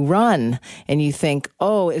before you run, and you think,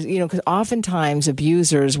 because oftentimes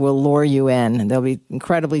abusers will lure you in. They'll be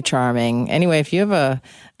incredibly charming. Anyway, if you have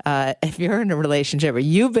if you're in a relationship or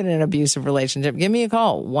you've been in an abusive relationship, give me a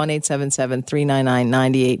call,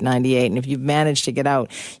 1-877-399-9898. And if you've managed to get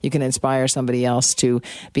out, you can inspire somebody else to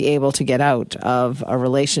be able to get out of a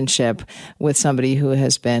relationship with somebody who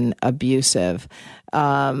has been abusive.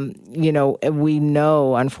 We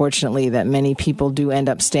know, unfortunately, that many people do end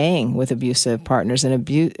up staying with abusive partners, and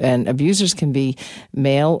abusers can be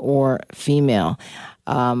male or female.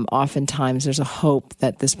 Oftentimes there's a hope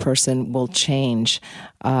that this person will change,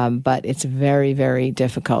 but it's very, very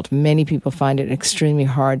difficult. Many people find it extremely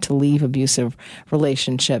hard to leave abusive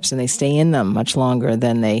relationships, and they stay in them much longer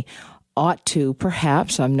than they ought to.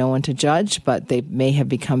 Perhaps, I'm no one to judge, but they may have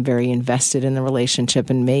become very invested in the relationship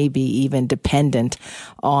and maybe even dependent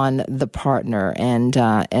on the partner. And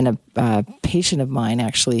a patient of mine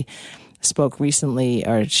actually spoke recently,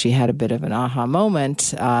 or she had a bit of an aha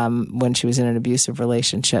moment when she was in an abusive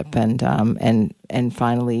relationship, and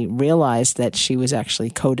finally realized that she was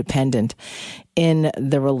actually codependent in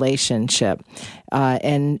the relationship.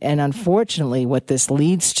 And unfortunately, what this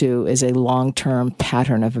leads to is a long-term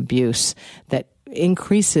pattern of abuse that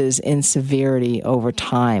increases in severity over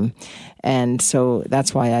time. And so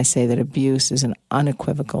that's why I say that abuse is an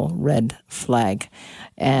unequivocal red flag.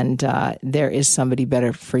 And there is somebody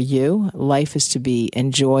better for you. Life is to be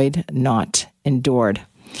enjoyed, not endured.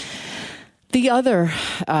 The other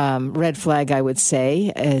red flag, I would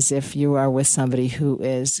say, is if you are with somebody who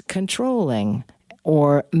is controlling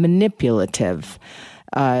or manipulative.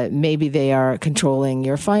 Maybe they are controlling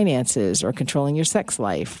your finances or controlling your sex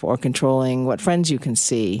life or controlling what friends you can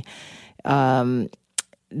see.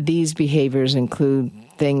 These behaviors include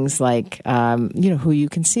things like, who you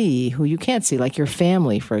can see, who you can't see, like your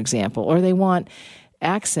family, for example, or they want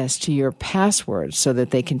access to your passwords so that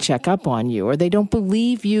they can check up on you, or they don't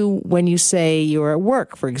believe you when you say you're at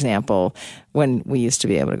work, for example, when we used to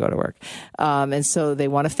be able to go to work. And so they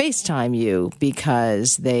want to FaceTime you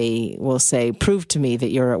because they will say, prove to me that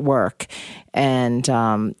you're at work. And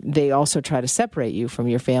they also try to separate you from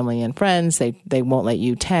your family and friends. They won't let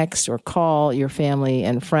you text or call your family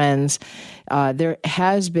and friends. There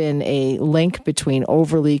has been a link between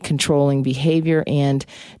overly controlling behavior and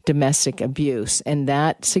domestic abuse, and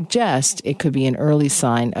that suggests it could be an early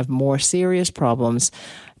sign of more serious problems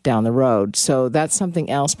down the road. So that's something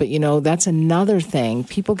else. But, that's another thing.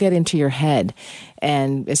 People get into your head,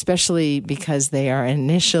 and especially because they are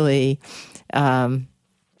initially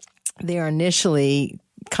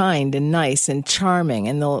kind and nice and charming,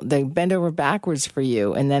 and they bend over backwards for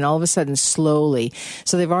you, and then all of a sudden slowly,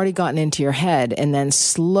 so they've already gotten into your head, and then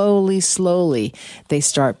slowly they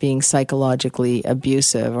start being psychologically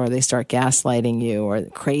abusive, or they start gaslighting you or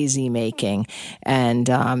crazy making, and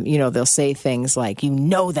they'll say things like,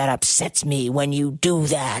 that upsets me when you do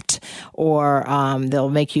that, or they'll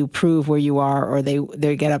make you prove where you are, or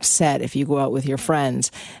they get upset if you go out with your friends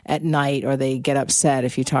at night, or they get upset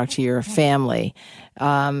if you talk to your family.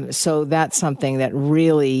 So that's something that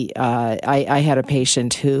really, I had a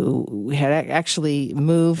patient who had actually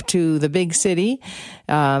moved to the big city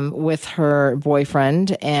with her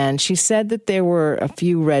boyfriend, and she said that there were a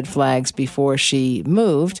few red flags before she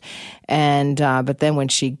moved. And but then when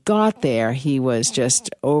she got there, he was just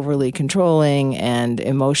overly controlling and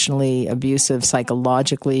emotionally abusive,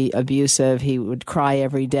 psychologically abusive. He would cry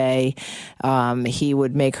every day. He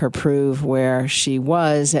would make her prove where she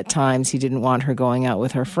was. At times, he didn't want her going out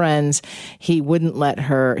with her friends. He wouldn't let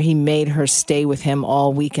her. He made her stay with him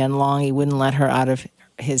all weekend long. He wouldn't let her out of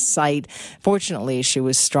his sight. Fortunately, she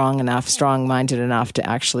was strong-minded enough to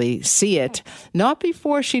actually see it. Not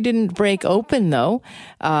before she didn't break open, though,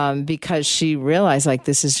 because she realized,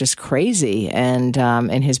 this is just crazy, and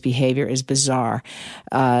his behavior is bizarre.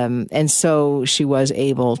 And so she was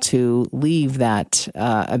able to leave that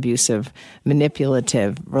abusive,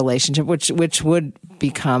 manipulative relationship, which would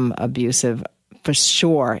become abusive for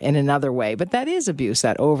sure in another way. But that is abuse,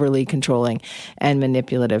 that overly controlling and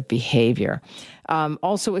manipulative behavior.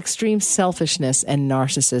 Also, extreme selfishness and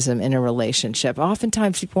narcissism in a relationship.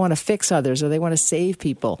 Oftentimes, people want to fix others, or they want to save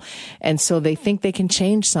people. And so they think they can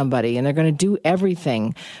change somebody, and they're going to do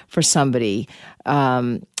everything for somebody.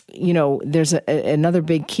 There's another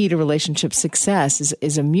big key to relationship success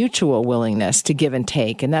is a mutual willingness to give and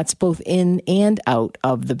take. And that's both in and out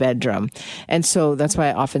of the bedroom. And so that's why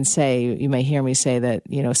I often say, you may hear me say that,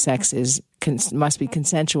 sex must be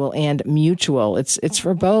consensual and mutual. It's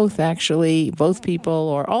for both, actually, both people,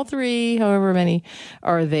 or all three, however many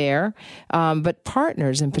are there. But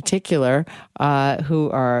partners in particular, who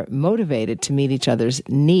are motivated to meet each other's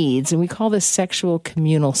needs, and we call this sexual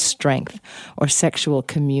communal strength or sexual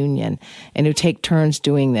communion, and who take turns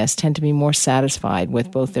doing this tend to be more satisfied with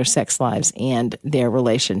both their sex lives and their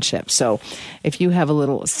relationships. So if you have a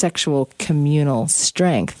little sexual communal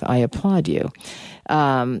strength, I applaud you.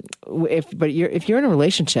 If you're in a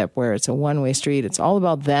relationship where it's a one-way street, it's all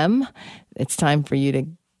about them, it's time for you to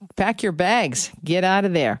pack your bags, get out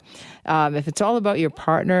of there. If it's all about your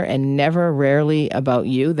partner and rarely about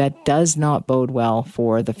you, that does not bode well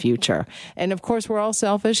for the future. And of course, we're all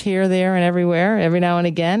selfish here, there, and everywhere. Every now and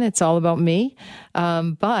again, it's all about me.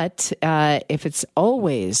 But if it's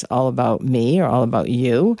always all about me or all about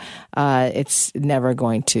you, it's never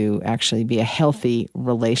going to actually be a healthy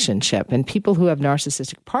relationship. And people who have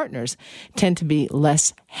narcissistic partners tend to be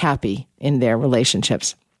less happy in their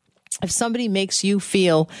relationships. If somebody makes you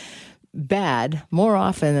feel bad more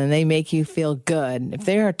often than they make you feel good, if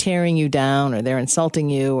they are tearing you down, or they're insulting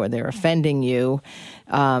you, or they're offending you,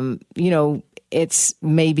 it's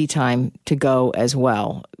maybe time to go as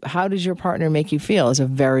well. How does your partner make you feel is a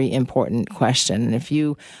very important question. And if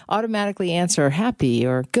you automatically answer happy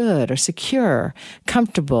or good or secure,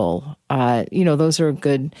 comfortable, those are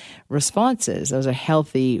good responses. Those are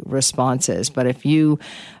healthy responses. But if you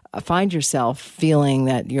find yourself feeling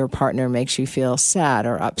that your partner makes you feel sad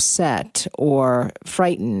or upset or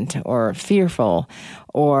frightened or fearful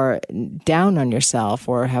or down on yourself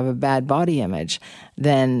or have a bad body image,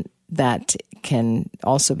 then that can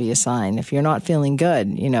also be a sign. If you're not feeling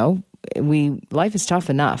good, life is tough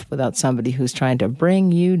enough without somebody who's trying to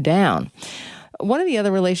bring you down. One of the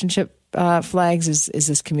other relationship flags is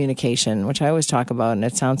this communication, which I always talk about, and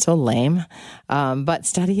it sounds so lame. But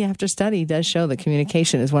study after study does show that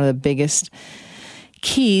communication is one of the biggest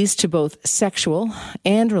keys to both sexual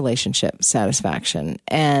and relationship satisfaction.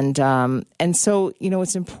 And so,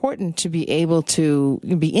 it's important to be able to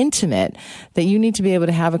be intimate, that you need to be able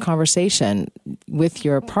to have a conversation with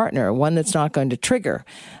your partner, one that's not going to trigger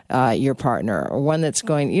your partner, or one that's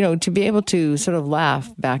going, to be able to sort of laugh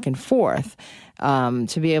back and forth,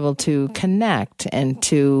 to be able to connect and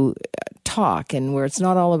to talk, and where it's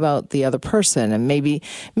not all about the other person. And maybe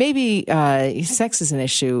sex is an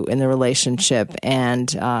issue in the relationship,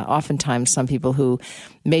 and oftentimes some people who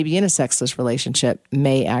may be in a sexless relationship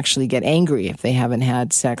may actually get angry if they haven't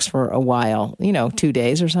had sex for a while, 2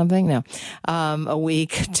 days or something, a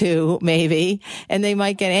week, 2 maybe, and they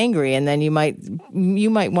might get angry, and then you might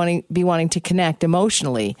be wanting to connect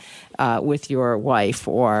emotionally with your wife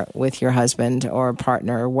or with your husband or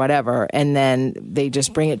partner or whatever, and then they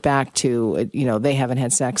just bring it back to, they haven't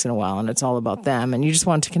had sex in a while and it's all about them, and you just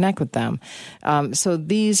want to connect with them. So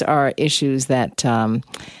these are issues that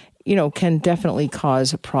can definitely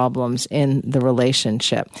cause problems in the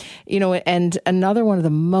relationship. And another one of the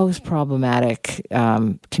most problematic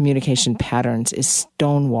communication patterns is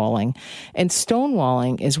stonewalling. And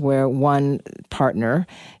stonewalling is where one partner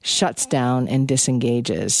shuts down and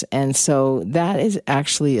disengages. And so that is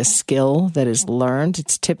actually a skill that is learned.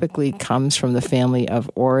 It typically comes from the family of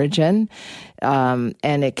origin.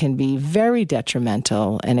 And it can be very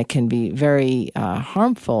detrimental, and it can be very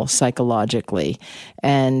harmful psychologically.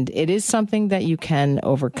 And it is something that you can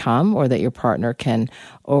overcome, or that your partner can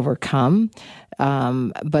overcome.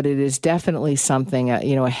 But it is definitely something,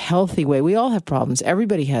 a healthy way. We all have problems.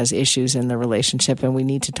 Everybody has issues in the relationship, and we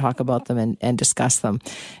need to talk about them and discuss them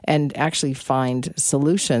and actually find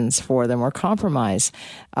solutions for them, or compromise.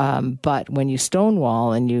 But when you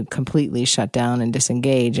stonewall and you completely shut down and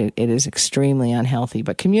disengage, it is extremely unhealthy.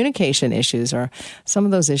 But communication issues are some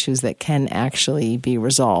of those issues that can actually be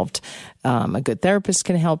resolved. A good therapist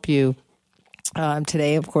can help you.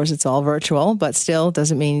 Today, of course, it's all virtual, but still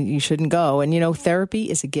doesn't mean you shouldn't go. And, therapy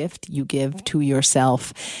is a gift you give to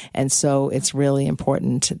yourself. And so it's really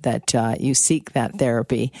important that you seek that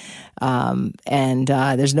therapy. And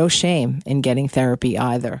there's no shame in getting therapy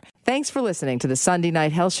either. Thanks for listening to the Sunday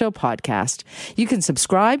Night Health Show podcast. You can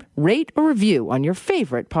subscribe, rate, or review on your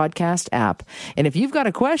favorite podcast app. And if you've got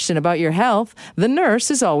a question about your health, the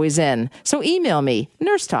nurse is always in. So email me,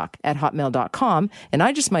 nursetalk@hotmail.com, and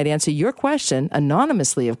I just might answer your question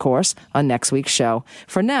anonymously, of course, on next week's show.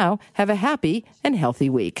 For now, have a happy and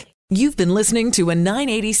healthy week. You've been listening to a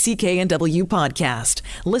 980 CKNW podcast.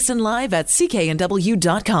 Listen live at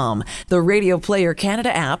cknw.com, the Radio Player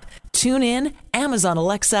Canada app, TuneIn, Amazon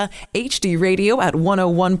Alexa, HD Radio at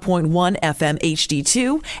 101.1 FM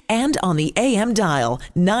HD2, and on the AM dial,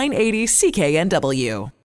 980 CKNW.